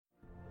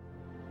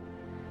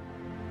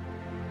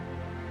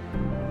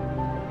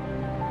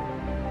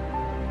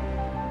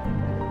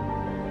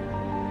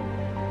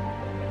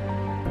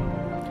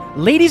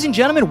Ladies and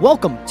gentlemen,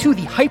 welcome to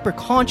the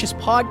Hyperconscious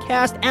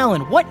Podcast.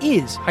 Alan, what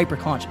is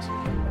hyperconscious?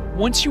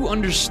 Once you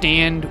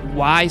understand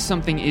why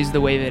something is the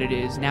way that it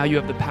is, now you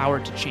have the power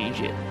to change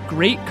it.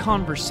 Great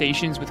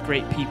conversations with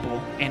great people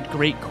and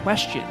great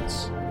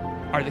questions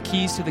are the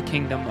keys to the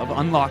kingdom of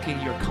unlocking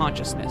your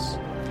consciousness.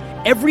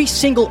 Every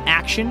single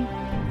action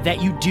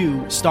that you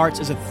do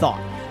starts as a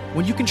thought.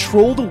 When you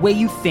control the way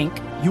you think,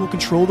 you will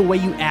control the way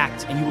you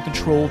act, and you will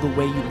control the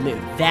way you live.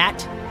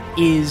 That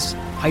is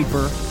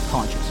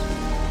hyperconscious.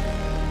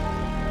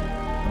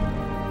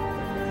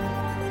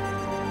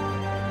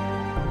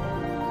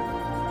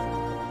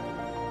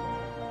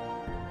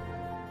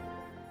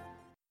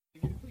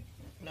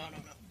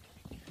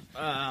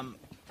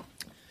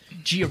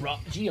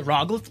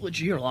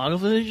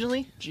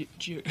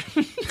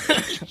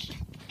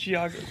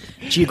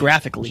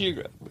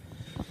 Geographically?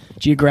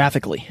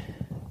 Geographically.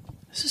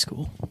 This is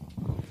cool.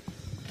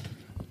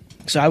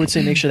 So I would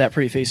say make sure that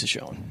pretty face is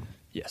showing.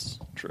 Yes,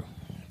 true.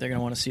 They're going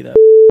to want to see that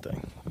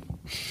thing.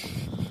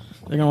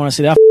 They're going to want to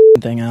see that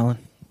thing, Alan.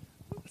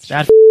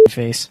 That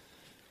face.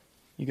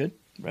 You good?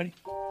 Ready?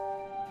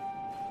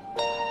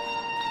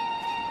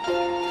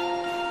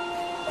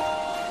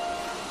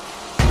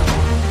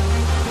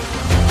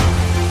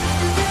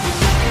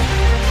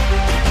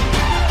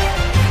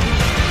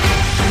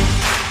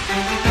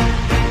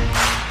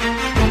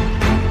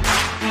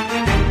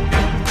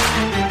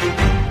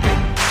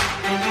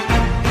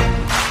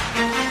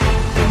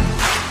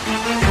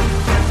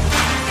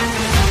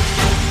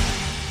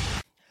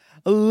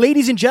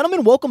 Ladies and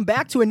gentlemen, welcome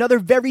back to another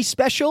very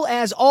special,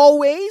 as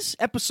always,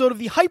 episode of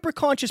the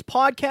Hyperconscious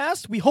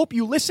Podcast. We hope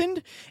you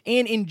listened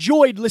and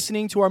enjoyed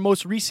listening to our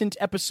most recent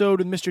episode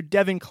with Mr.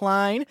 Devin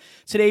Klein.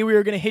 Today we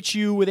are going to hit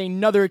you with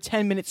another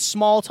 10-minute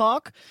small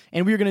talk,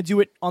 and we are going to do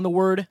it on the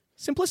word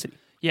simplicity.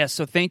 Yes,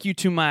 so thank you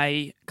to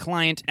my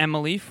client,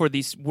 Emily, for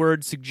this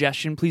word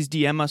suggestion. Please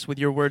DM us with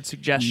your word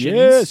suggestions.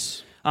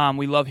 Yes.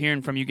 We love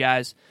hearing from you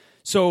guys.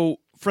 So,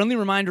 friendly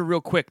reminder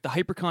real quick, the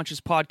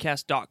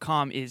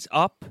hyperconsciouspodcast.com is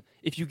up.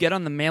 If you get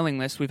on the mailing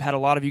list, we've had a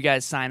lot of you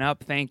guys sign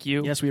up. Thank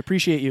you. Yes, we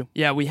appreciate you.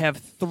 Yeah, we have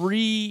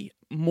 3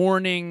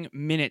 morning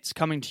minutes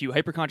coming to you,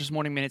 Hyperconscious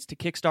morning minutes, to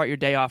kickstart your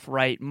day off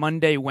right,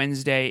 Monday,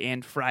 Wednesday,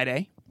 and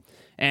Friday.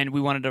 And we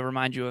wanted to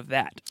remind you of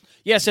that.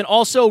 Yes, and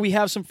also we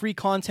have some free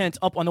content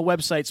up on the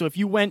website. So if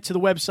you went to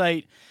the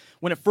website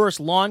when it first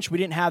launched, we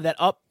didn't have that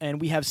up, and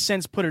we have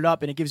since put it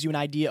up, and it gives you an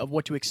idea of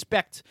what to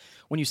expect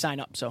when you sign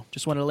up. So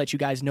just wanted to let you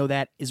guys know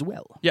that as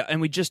well. Yeah, and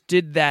we just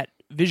did that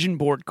vision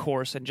board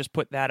course and just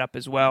put that up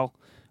as well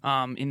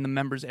in the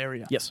members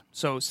area. Yes.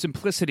 So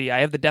simplicity,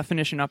 I have the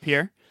definition up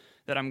here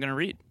that I'm going to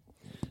read.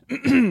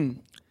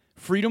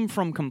 Freedom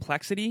from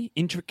complexity,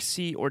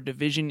 intricacy, or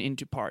division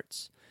into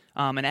parts.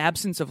 An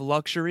absence of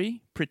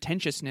luxury,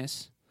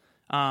 pretentiousness.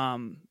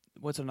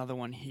 What's another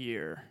one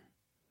here?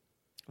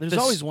 There's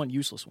always one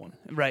useless one.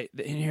 Right,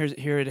 and here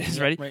it is.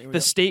 Yeah, Ready? right, the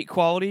state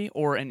quality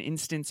or an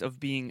instance of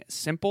being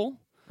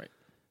simple. Right.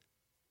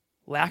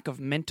 Lack of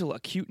mental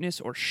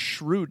acuteness or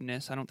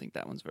shrewdness. I don't think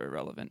that one's very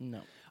relevant. No.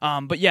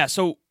 But yeah,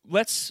 so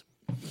let's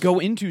go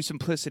into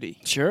simplicity.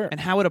 Sure. And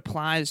how it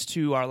applies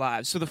to our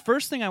lives. So the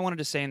first thing I wanted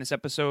to say in this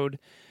episode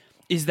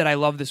is that I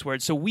love this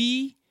word. So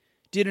we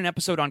did an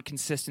episode on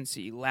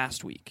consistency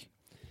last week.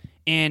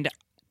 And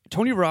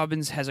Tony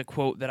Robbins has a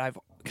quote that I've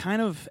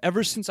kind of,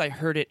 ever since I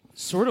heard it,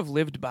 sort of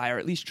lived by, or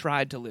at least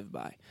tried to live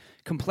by.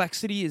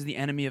 Complexity is the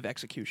enemy of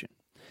execution.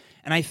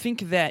 And I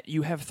think that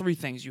you have 3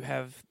 things. You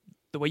have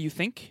the way you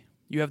think,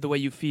 you have the way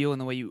you feel, and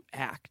the way you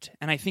act.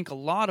 And I think a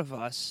lot of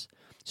us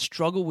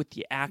struggle with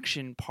the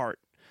action part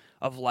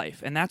of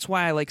life. And that's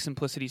why I like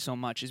simplicity so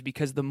much, is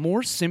because the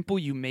more simple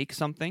you make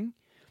something,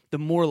 the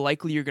more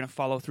likely you're going to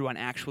follow through on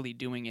actually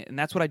doing it. And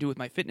that's what I do with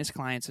my fitness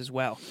clients as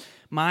well.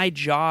 My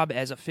job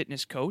as a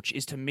fitness coach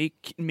is to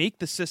make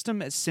the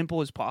system as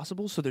simple as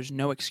possible so there's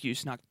no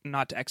excuse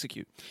not to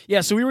execute.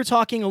 Yeah, so we were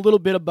talking a little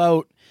bit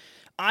about,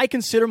 I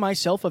consider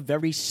myself a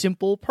very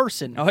simple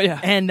person. Oh, yeah.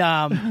 And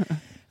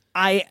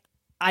I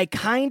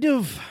try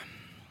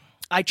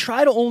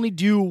to only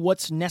do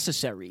what's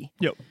necessary.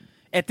 Yep.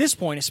 At this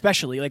point,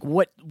 especially, like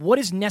what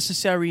is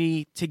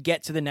necessary to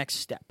get to the next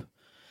step?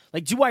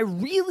 Like, do I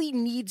really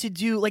need to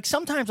do, like,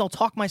 sometimes I'll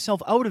talk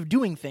myself out of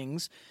doing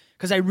things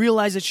because I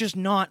realize it's just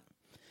not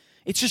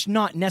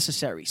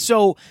necessary.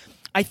 So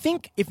I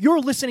think if you're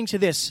listening to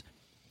this,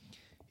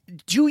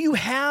 do you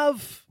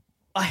have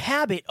a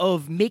habit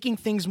of making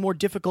things more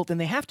difficult than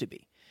they have to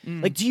be?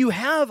 Like, do you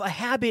have a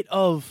habit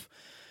of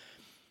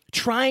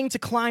trying to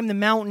climb the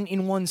mountain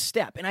in one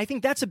step? And I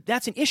think that's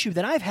an issue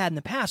that I've had in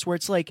the past, where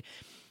it's like,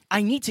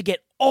 I need to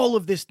get all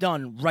of this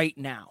done right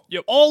now.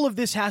 Yep. All of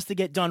this has to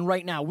get done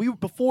right now.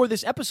 Before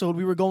this episode,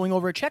 we were going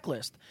over a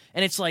checklist.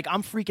 And it's like,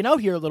 I'm freaking out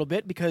here a little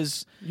bit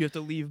because You have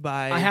to leave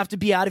by... I have to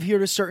be out of here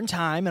at a certain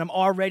time, and I'm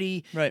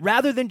already... Right.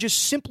 Rather than just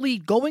simply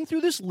going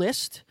through this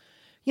list,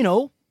 you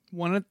know,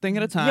 One thing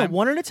at a time. Yeah,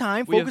 one at a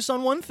time. We Focus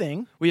on one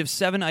thing. We have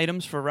 7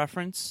 items for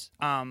reference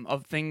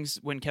of things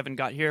when Kevin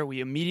got here. We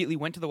immediately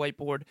went to the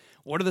whiteboard.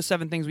 What are the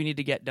 7 things we need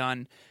to get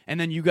done? And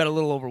then you got a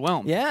little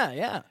overwhelmed.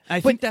 Yeah. I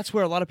think that's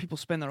where a lot of people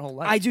spend their whole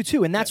life. I do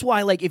too, and that's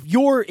why, like, if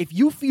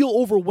you feel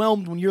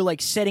overwhelmed when you're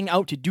like setting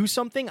out to do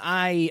something,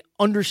 I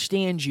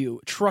understand you.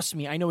 Trust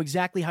me, I know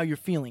exactly how you're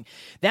feeling.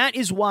 That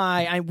is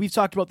why we've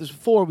talked about this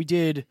before. We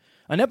did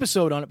an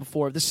episode on it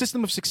before. The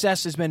system of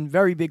success has been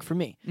very big for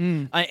me,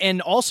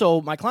 and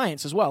also my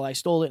clients as well. I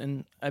stole it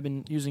and I've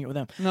been using it with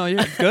them. No,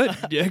 you're good.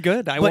 Yeah,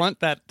 good. I want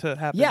that to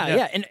happen.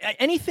 Yeah. And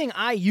anything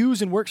I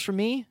use and works for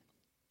me,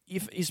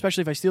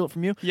 especially if I steal it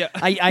from you,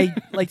 I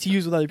like to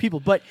use with other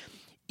people. But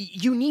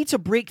you need to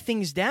break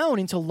things down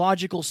into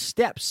logical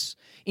steps,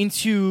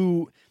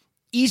 into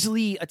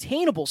easily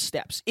attainable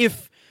steps.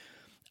 If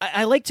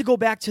I like to go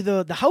back to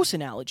the house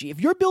analogy. If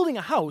you're building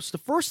a house, the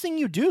first thing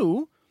you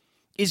do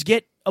is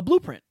get a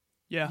blueprint.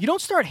 Yeah. You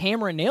don't start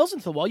hammering nails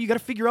into the wall. You got to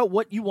figure out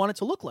what you want it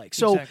to look like.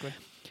 So exactly.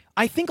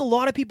 I think a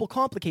lot of people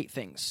complicate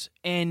things.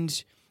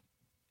 And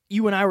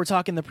you and I were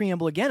talking the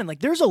preamble again, and like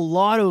there's a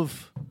lot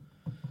of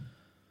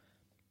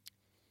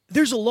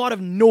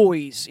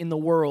noise in the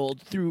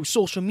world through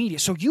social media.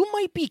 So you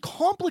might be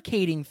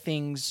complicating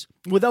things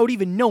without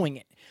even knowing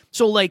it.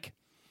 So like,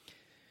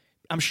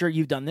 I'm sure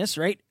you've done this,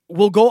 right?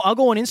 I'll go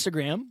on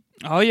Instagram.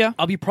 Oh yeah.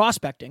 I'll be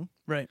prospecting.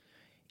 Right.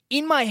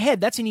 In my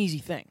head, that's an easy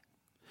thing.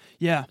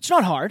 Yeah. It's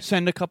not hard.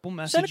 Send a couple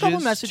messages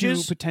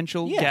to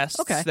potential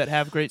guests that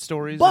have great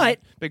stories but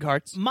and big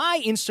hearts.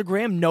 My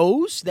Instagram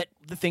knows that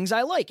the things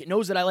I like. It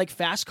knows that I like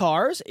fast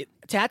cars,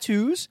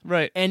 tattoos,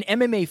 and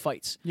MMA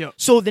fights. Yep.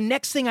 So the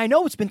next thing I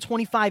know, it's been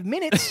 25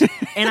 minutes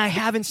and I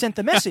haven't sent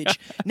the message.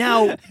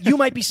 Now, you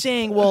might be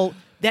saying, well,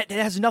 that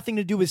has nothing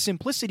to do with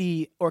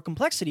simplicity or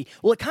complexity.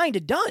 Well, it kind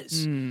of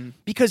does.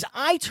 Because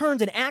I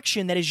turned an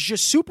action that is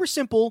just super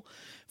simple.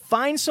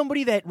 Find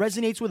somebody that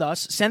resonates with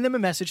us, send them a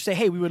message, say,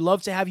 hey, we would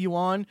love to have you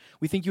on.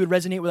 We think you would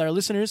resonate with our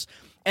listeners.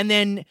 And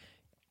then,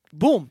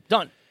 boom,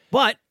 done.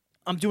 But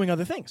I'm doing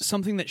other things.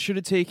 Something that should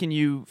have taken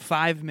you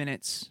 5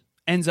 minutes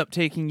ends up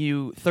taking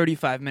you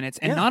 35 minutes.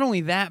 And not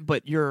only that,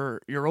 but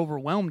you're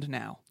overwhelmed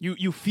now.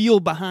 You feel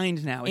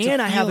behind now. It's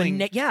I have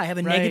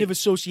a negative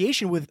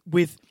association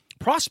with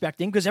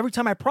prospecting, because every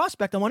time I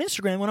prospect, I'm on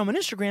Instagram. When I'm on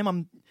Instagram,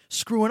 I'm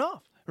screwing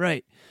off.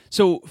 Right.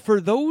 So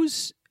for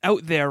those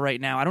out there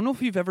right now, I don't know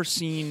if you've ever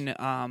seen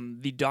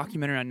the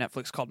documentary on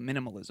Netflix called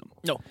Minimalism.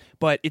 No.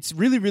 But it's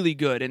really, really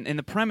good. And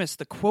the premise,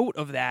 the quote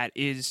of that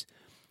is,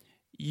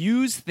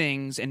 use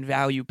things and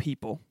value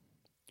people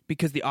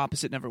because the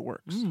opposite never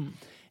works.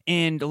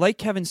 And like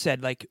Kevin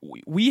said, like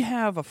we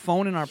have a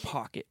phone in our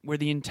pocket where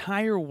the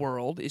entire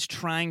world is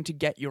trying to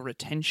get your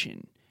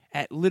attention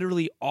at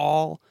literally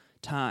all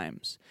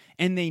times.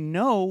 And they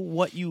know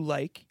what you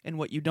like and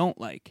what you don't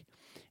like.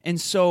 And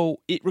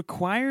so it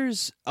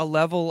requires a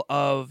level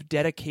of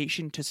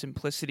dedication to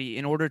simplicity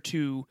in order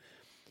to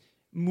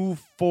move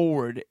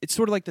forward. It's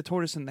sort of like the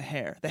tortoise and the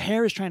hare. The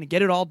hare is trying to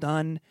get it all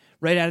done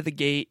right out of the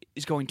gate,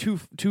 is going too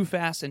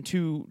fast and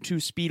too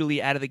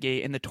speedily out of the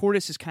gate, and the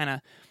tortoise is kind of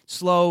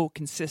slow,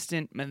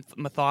 consistent,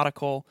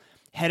 methodical,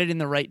 headed in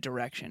the right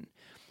direction.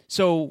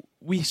 So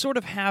we sort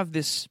of have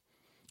this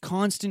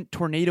constant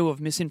tornado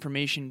of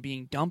misinformation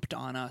being dumped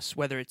on us,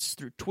 whether it's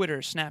through Twitter,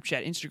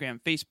 Snapchat,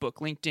 Instagram, Facebook,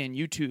 LinkedIn,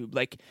 YouTube.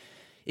 Like,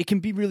 it can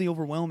be really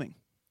overwhelming.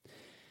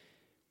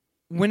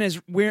 In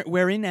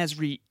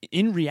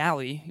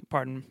reality,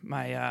 pardon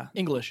my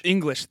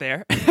English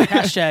there.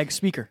 hashtag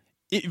speaker.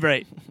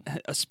 Right,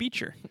 a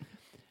speecher.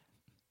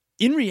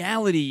 In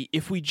reality,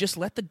 if we just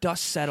let the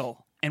dust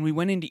settle and we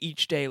went into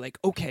each day like,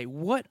 okay,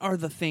 what are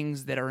the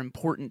things that are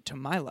important to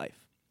my life?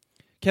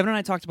 Kevin and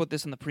I talked about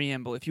this in the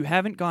preamble. If you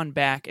haven't gone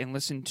back and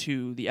listened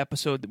to the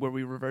episode where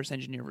we reverse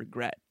engineer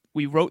regret,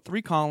 we wrote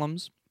 3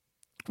 columns.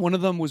 One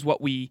of them was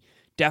what we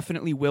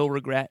definitely will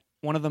regret.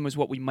 One of them is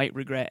what we might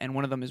regret, and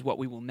one of them is what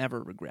we will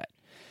never regret.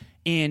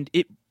 And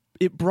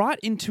it brought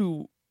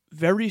into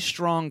very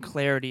strong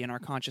clarity in our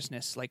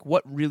consciousness, like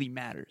what really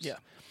matters. Yeah.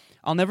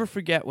 I'll never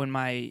forget when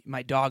my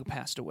dog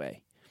passed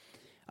away.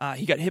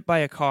 He got hit by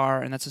a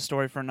car, and that's a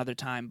story for another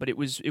time. But it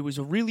was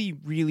a really,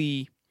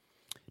 really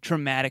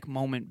traumatic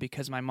moment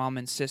because my mom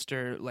and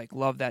sister like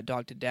loved that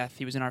dog to death.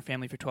 He was in our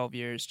family for 12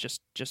 years.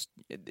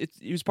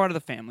 He was part of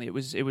the family. It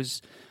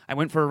was. I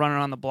went for a run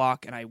around the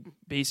block, and I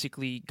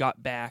basically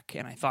got back,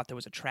 and I thought there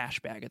was a trash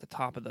bag at the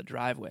top of the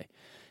driveway,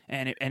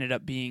 and it ended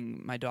up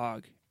being my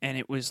dog. And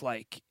it was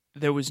like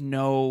there was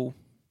no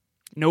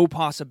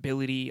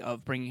possibility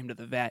of bringing him to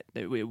the vet.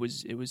 It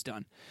was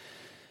done.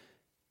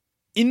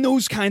 In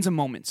those kinds of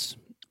moments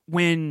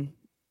when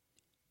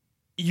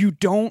you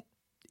don't,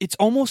 it's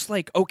almost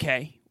like,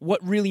 okay,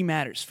 what really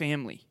matters?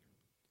 Family,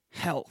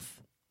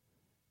 health,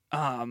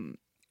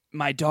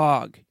 my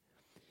dog.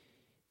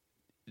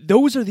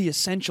 Those are the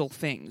essential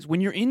things.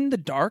 When you're in the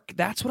dark,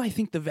 that's what I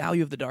think the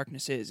value of the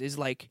darkness is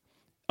like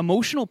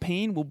emotional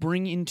pain will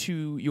bring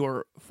into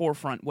your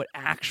forefront what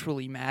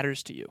actually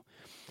matters to you.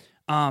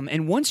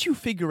 And once you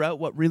figure out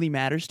what really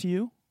matters to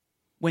you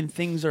when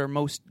things are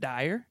most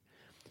dire,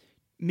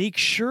 make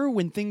sure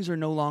when things are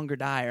no longer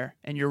dire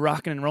and you're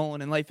rocking and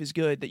rolling and life is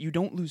good that you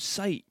don't lose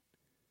sight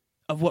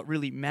of what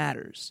really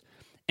matters.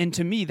 And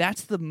to me,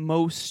 that's the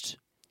most...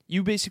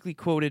 You basically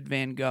quoted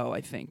Van Gogh,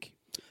 I think.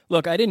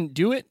 Look, I didn't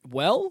do it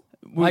well.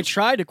 I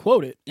tried to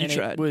quote it, and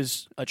tried. it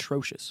was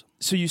atrocious.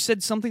 So you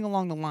said something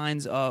along the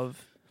lines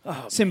of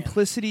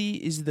simplicity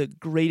is the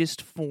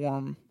greatest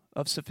form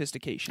of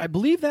sophistication. I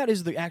believe that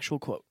is the actual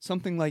quote.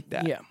 Something like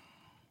that. Yeah.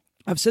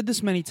 I've said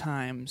this many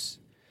times.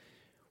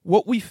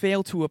 What we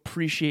fail to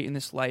appreciate in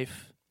this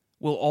life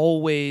will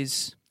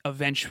always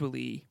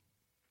eventually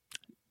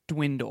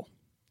dwindle.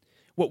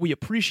 What we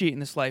appreciate in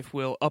this life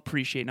will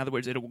appreciate. In other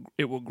words,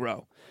 it will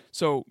grow.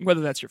 So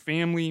whether that's your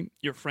family,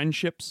 your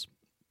friendships,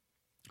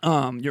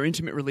 your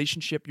intimate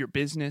relationship, your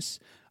business,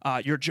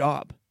 your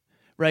job,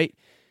 right?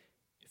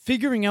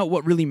 Figuring out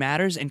what really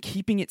matters and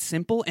keeping it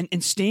simple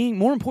and staying,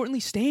 more importantly,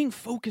 staying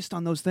focused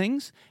on those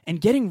things and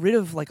getting rid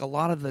of like a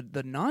lot of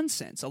the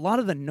nonsense, a lot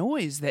of the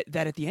noise that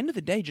at the end of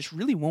the day just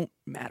really won't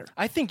matter.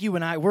 I think you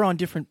and I, we're on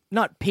different,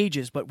 not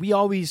pages, but we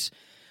always,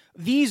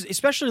 these,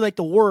 especially like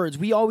the words,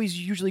 we always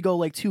usually go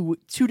like two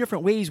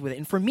different ways with it.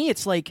 And for me,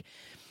 it's like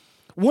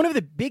one of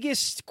the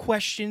biggest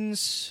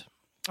questions,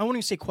 I won't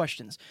even say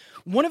questions.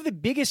 One of the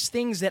biggest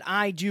things that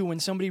I do when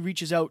somebody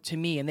reaches out to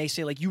me and they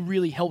say, like, you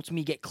really helped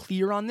me get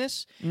clear on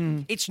this,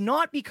 it's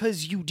not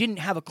because you didn't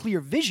have a clear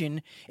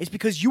vision. It's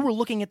because you were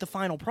looking at the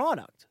final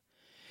product.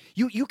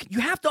 You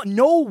have to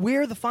know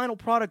where the final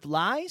product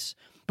lies,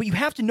 but you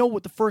have to know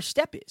what the first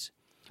step is.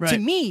 Right. To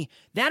me,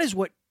 that is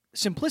what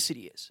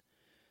simplicity is.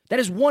 That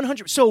is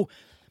 100. So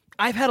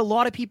I've had a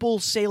lot of people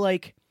say,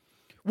 like,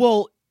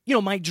 well, you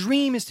know, my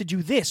dream is to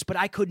do this, but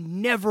I could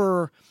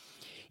never...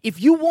 If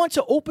you want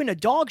to open a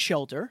dog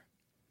shelter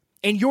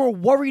and you're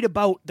worried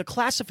about the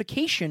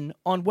classification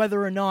on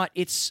whether or not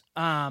it's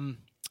a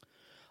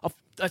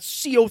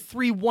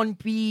CO3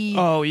 1B,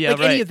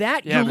 any of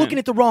that, you're looking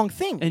at the wrong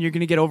thing. And you're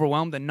going to get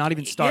overwhelmed and not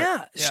even start.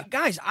 Yeah. So,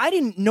 guys, I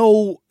didn't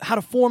know how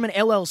to form an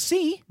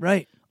LLC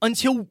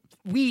until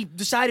we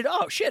decided,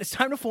 oh, shit, it's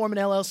time to form an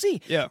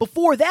LLC. Yeah.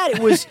 Before that, it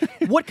was,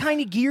 what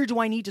kind of gear do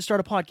I need to start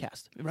a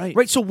podcast?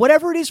 Right. So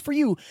whatever it is for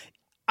you,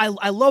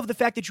 I love the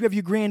fact that you have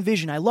your grand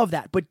vision. I love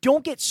that. But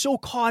don't get so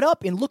caught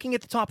up in looking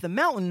at the top of the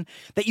mountain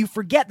that you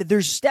forget that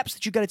there's steps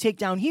that you got to take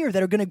down here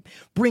that are going to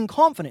bring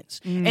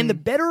confidence. And the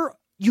better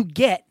you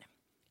get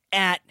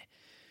at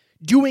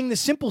doing the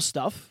simple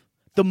stuff,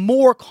 the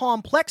more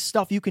complex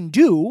stuff you can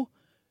do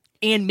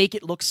and make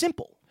it look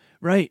simple.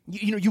 Right.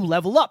 You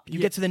level up. You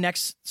get to the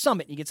next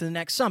summit. You get to the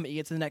next summit. You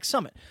get to the next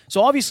summit.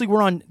 So obviously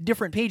we're on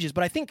different pages,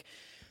 but I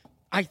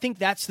think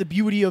that's the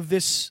beauty of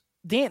this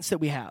dance that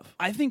we have.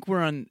 I think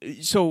we're on,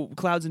 so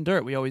clouds and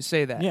dirt, we always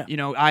say that. Yeah. You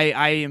know,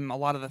 I am a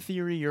lot of the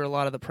theory, you're a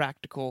lot of the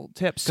practical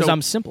tips. Because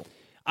I'm simple.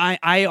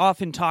 I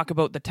often talk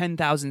about the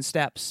 10,000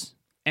 steps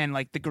and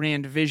like the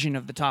grand vision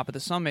of the top of the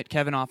summit.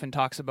 Kevin often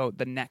talks about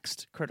the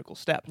next critical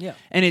step. Yeah.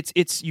 And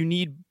it's you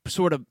need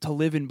sort of to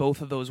live in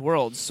both of those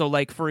worlds. So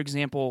like, for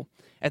example,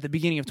 at the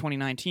beginning of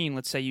 2019,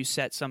 let's say you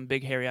set some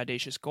big, hairy,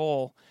 audacious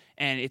goal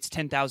and it's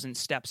 10,000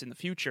 steps in the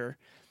future.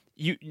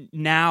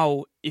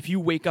 Now, if you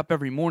wake up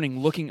every morning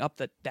looking up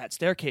that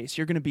staircase,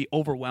 you're going to be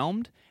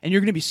overwhelmed, and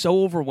you're going to be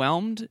so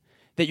overwhelmed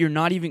that you're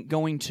not even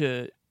going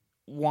to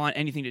want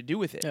anything to do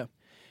with it. Yeah.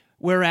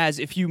 Whereas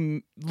if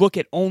you look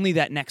at only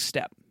that next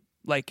step,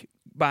 like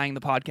buying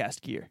the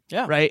podcast gear,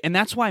 right? And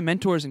that's why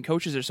mentors and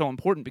coaches are so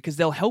important, because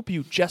they'll help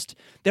you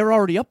they're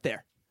already up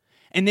there.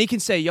 And they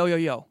can say,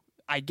 yo,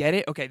 I get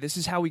it. Okay, this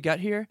is how we got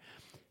here.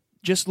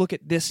 Just look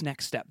at this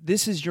next step.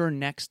 This is your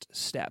next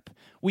step.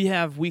 We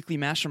have weekly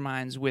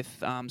masterminds with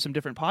some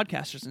different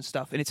podcasters and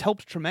stuff, and it's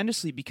helped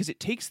tremendously because it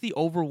takes the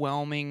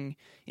overwhelming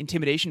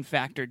intimidation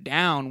factor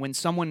down when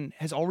someone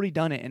has already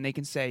done it and they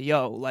can say,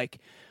 yo, like,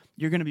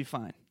 you're going to be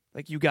fine.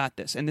 Like, you got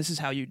this, and this is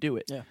how you do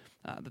it. Yeah.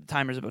 The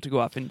timer's about to go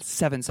off in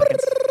 7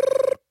 seconds.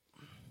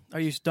 Are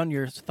you done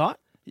your thought?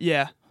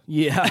 Yeah.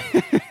 Yeah.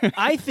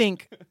 I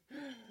think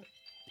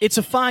it's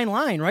a fine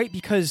line, right?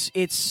 Because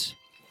it's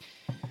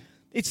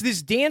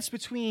this dance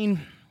between...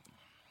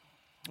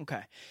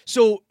 Okay.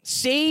 So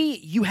say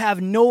you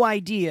have no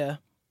idea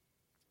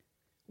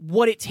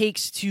what it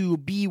takes to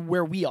be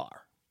where we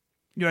are.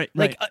 Right.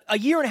 Like a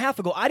year and a half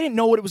ago, I didn't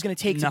know what it was going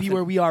to take to be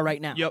where we are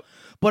right now. Yep.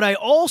 But I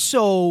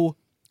also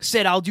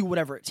said I'll do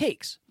whatever it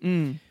takes.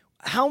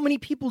 How many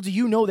people do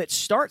you know that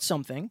start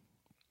something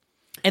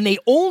and they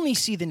only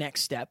see the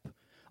next step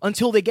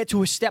until they get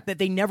to a step that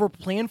they never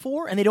planned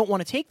for and they don't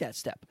want to take that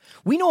step?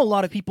 We know a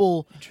lot of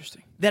people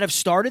that have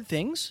started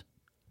things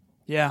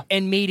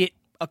and made it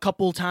a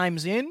couple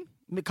times in,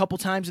 a couple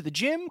times at the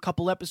gym, a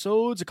couple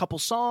episodes, a couple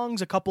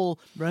songs, a couple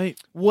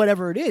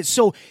whatever it is.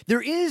 So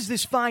there is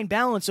this fine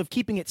balance of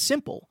keeping it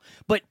simple,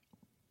 but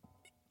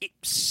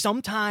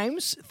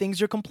sometimes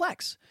things are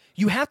complex.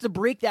 You have to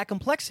break that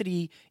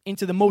complexity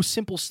into the most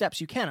simple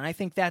steps you can. And I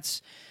think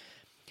that's,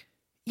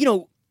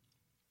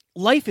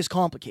 life is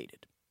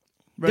complicated.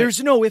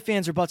 There's no ifs,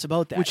 ands, or buts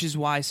about that. Which is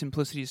why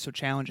simplicity is so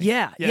challenging.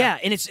 Yeah.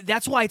 And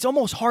that's why it's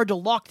almost hard to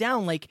lock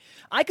down. Like,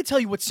 I could tell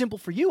you what's simple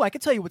for you. I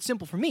could tell you what's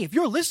simple for me. If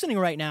you're listening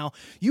right now,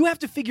 you have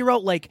to figure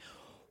out, like,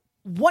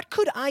 what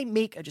could I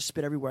make? I just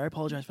spit everywhere. I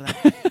apologize for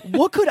that.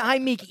 What could I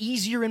make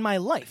easier in my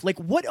life? Like,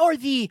 what are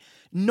the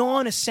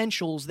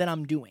non-essentials that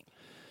I'm doing?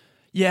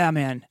 Yeah,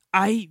 man.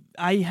 I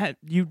had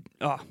you.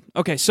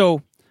 Okay,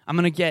 so I'm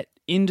gonna get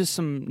into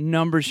some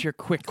numbers here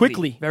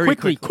quickly. Very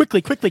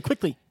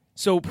quickly.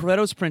 So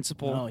Pareto's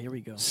principle here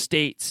we go.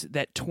 states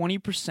that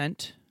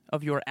 20%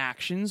 of your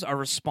actions are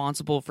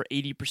responsible for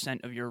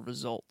 80% of your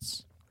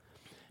results.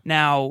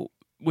 Now,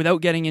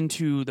 without getting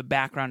into the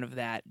background of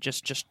that,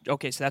 just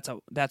okay,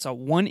 so that's a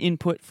one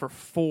input for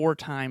 4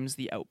 times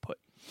the output.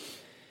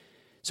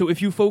 So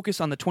if you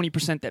focus on the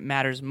 20% that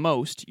matters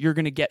most, you're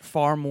going to get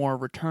far more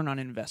return on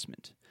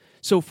investment.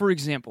 So for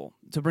example,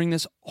 to bring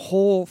this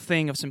whole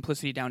thing of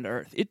simplicity down to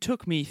earth, it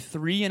took me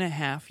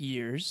 3.5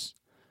 years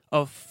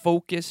of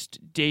focused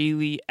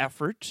daily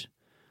effort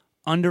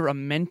under a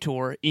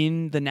mentor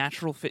in the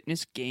natural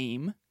fitness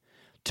game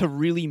to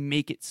really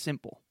make it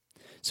simple.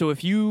 So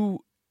if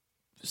you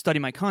study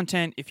my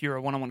content, if you're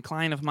a one-on-one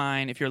client of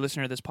mine, if you're a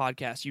listener to this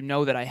podcast, you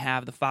know that I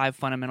have the 5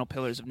 fundamental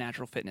pillars of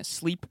natural fitness: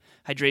 sleep,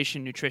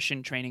 hydration,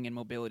 nutrition, training, and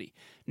mobility.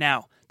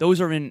 Now, those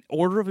are in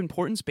order of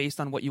importance based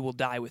on what you will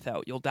die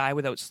without. You'll die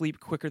without sleep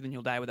quicker than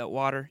you'll die without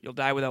water. You'll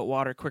die without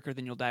water quicker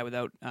than you'll die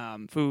without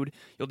food.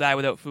 You'll die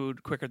without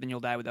food quicker than you'll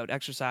die without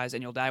exercise,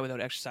 and you'll die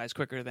without exercise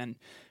quicker than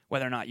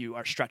whether or not you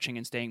are stretching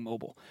and staying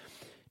mobile.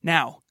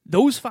 Now,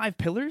 those 5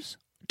 pillars,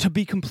 to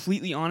be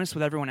completely honest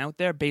with everyone out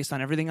there, based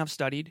on everything I've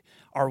studied,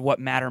 are what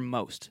matter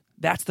most.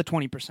 That's the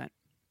 20%.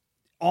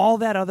 All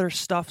that other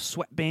stuff,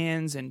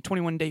 sweatbands and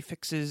 21-day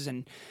fixes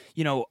and,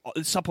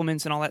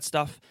 supplements and all that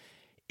stuff,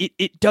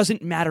 it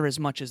doesn't matter as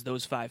much as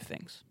those 5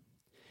 things.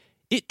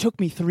 It took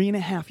me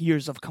 3.5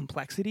 years of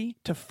complexity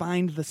to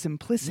find the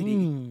simplicity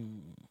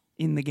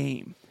in the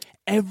game.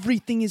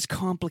 Everything is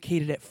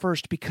complicated at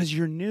first because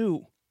you're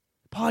new.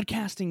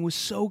 Podcasting was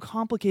so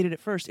complicated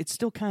at first. It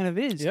still kind of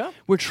is. Yeah.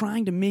 We're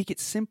trying to make it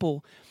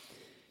simple.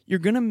 You're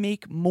going to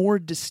make more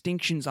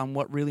distinctions on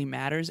what really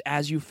matters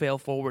as you fail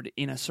forward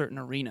in a certain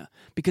arena.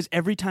 Because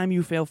every time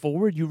you fail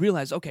forward, you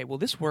realize, okay, well,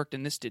 this worked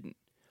and this didn't.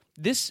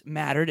 This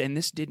mattered and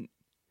this didn't.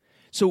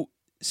 So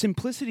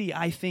simplicity,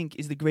 I think,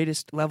 is the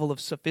greatest level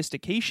of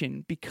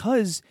sophistication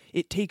because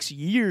it takes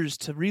years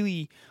to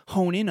really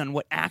hone in on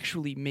what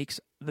actually makes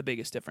the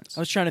biggest difference.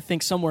 I was trying to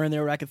think somewhere in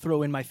there where I could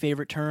throw in my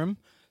favorite term,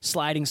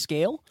 sliding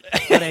scale,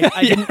 but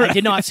I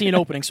did not see an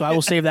opening, so I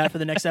will save that for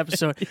the next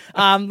episode.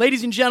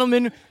 Ladies and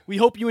gentlemen, we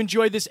hope you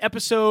enjoyed this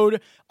episode.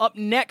 Up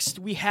next,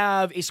 we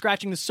have a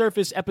Scratching the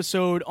Surface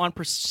episode on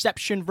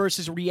perception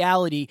versus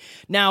reality.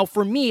 Now,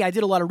 for me, I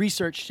did a lot of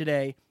research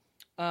today,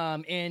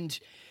 and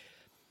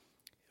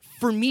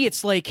for me,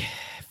 it's like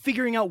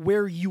figuring out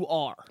where you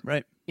are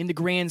in the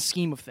grand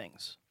scheme of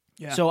things.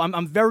 Yeah. So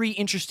I'm very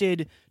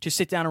interested to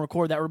sit down and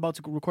record that. We're about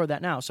to record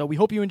that now. So we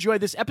hope you enjoyed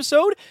this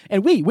episode,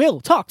 and we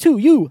will talk to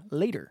you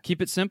later.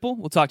 Keep it simple.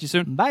 We'll talk to you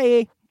soon.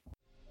 Bye.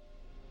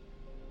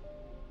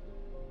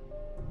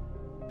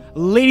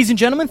 Ladies and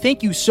gentlemen,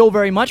 thank you so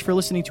very much for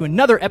listening to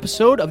another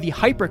episode of the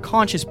Hyper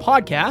Conscious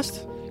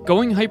Podcast.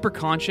 Going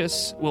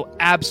hyper-conscious will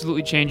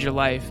absolutely change your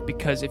life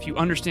because if you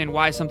understand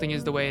why something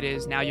is the way it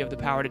is, now you have the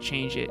power to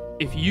change it.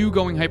 If you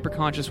going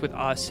hyper-conscious with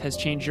us has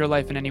changed your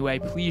life in any way,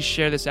 please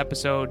share this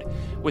episode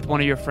with one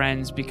of your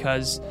friends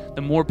because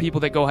the more people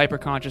that go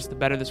hyper-conscious, the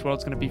better this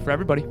world's going to be for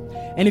everybody.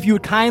 And if you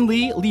would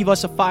kindly leave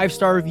us a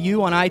 5-star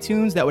review on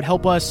iTunes, that would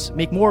help us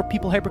make more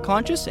people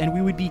hyper-conscious, and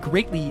we would be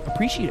greatly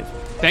appreciative.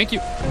 Thank you.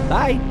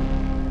 Bye.